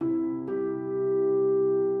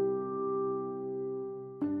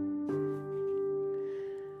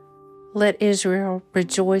Let Israel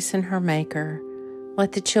rejoice in her Maker.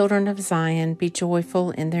 Let the children of Zion be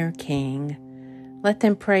joyful in their King. Let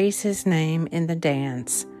them praise his name in the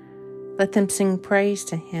dance. Let them sing praise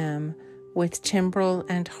to him with timbrel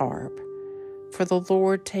and harp. For the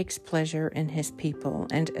Lord takes pleasure in his people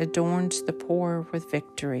and adorns the poor with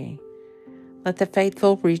victory. Let the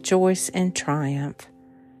faithful rejoice in triumph.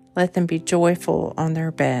 Let them be joyful on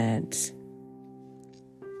their beds.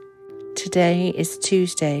 Today is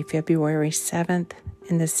Tuesday, February 7th,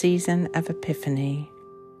 in the season of Epiphany.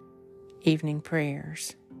 Evening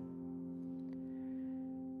prayers.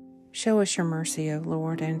 Show us your mercy, O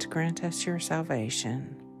Lord, and grant us your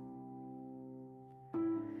salvation.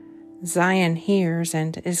 Zion hears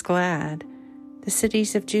and is glad. The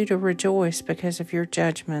cities of Judah rejoice because of your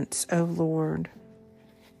judgments, O Lord.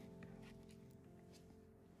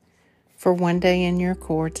 For one day in your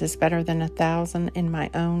courts is better than 1,000 in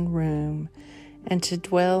my own room, and to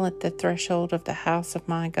dwell at the threshold of the house of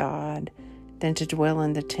my God than to dwell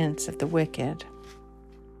in the tents of the wicked.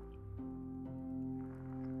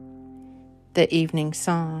 The Evening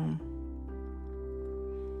Psalm.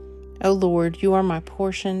 O Lord, you are my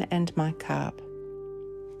portion and my cup.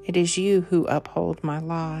 It is you who uphold my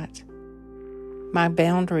lot. My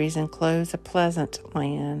boundaries enclose a pleasant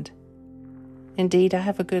land. Indeed, I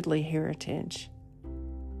have a goodly heritage.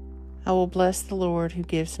 I will bless the Lord who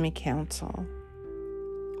gives me counsel.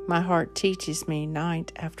 My heart teaches me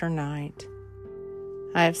night after night.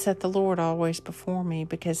 I have set the Lord always before me,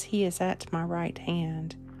 because he is at my right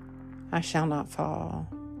hand. I shall not fall.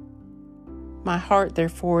 My heart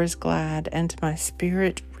therefore is glad, and my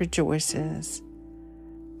spirit rejoices.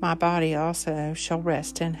 My body also shall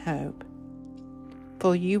rest in hope.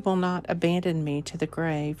 For you will not abandon me to the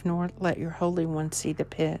grave, nor let your Holy One see the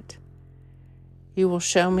pit. You will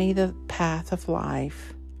show me the path of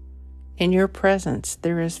life. In your presence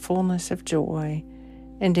there is fullness of joy,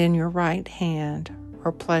 and in your right hand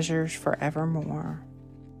are pleasures forevermore.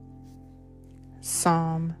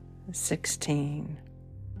 Psalm 16.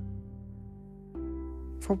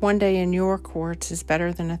 For one day in your courts is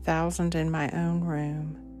better than 1,000 in my own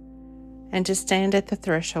room, and to stand at the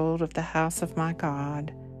threshold of the house of my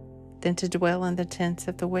God than to dwell in the tents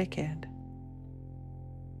of the wicked.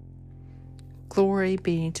 Glory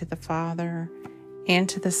be to the Father, and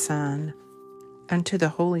to the Son, and to the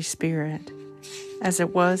Holy Spirit, as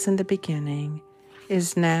it was in the beginning,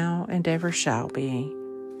 is now, and ever shall be,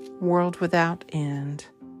 world without end.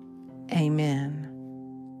 Amen.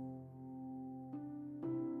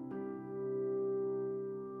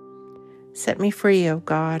 Set me free, O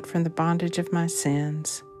God, from the bondage of my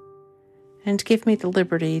sins, and give me the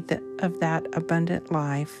liberty of that abundant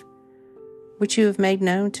life, which you have made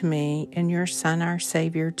known to me in your Son, our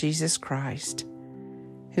Savior, Jesus Christ,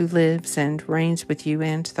 who lives and reigns with you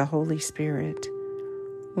and the Holy Spirit,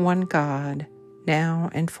 one God, now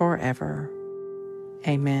and forever.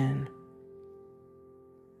 Amen.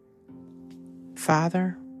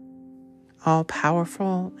 Father,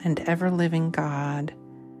 all-powerful and ever-living God,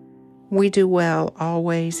 we do well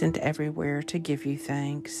always and everywhere to give you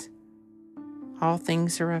thanks. All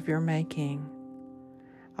things are of your making.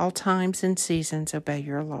 All times and seasons obey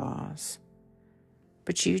your laws.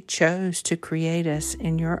 But you chose to create us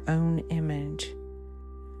in your own image,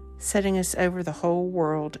 setting us over the whole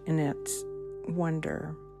world in its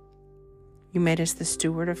wonder. You made us the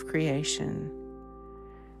steward of creation,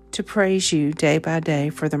 to praise you day by day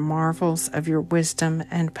for the marvels of your wisdom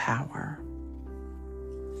and power.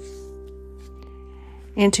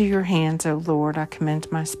 Into your hands, O Lord, I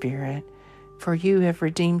commend my spirit, for you have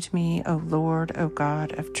redeemed me, O Lord, O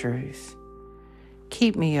God of truth.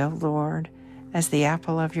 Keep me, O Lord, as the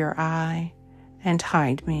apple of your eye, and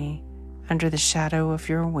hide me under the shadow of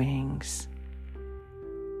your wings.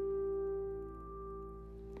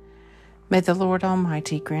 May the Lord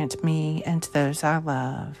Almighty grant me and those I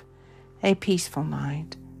love a peaceful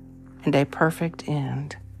night and a perfect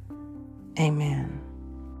end. Amen.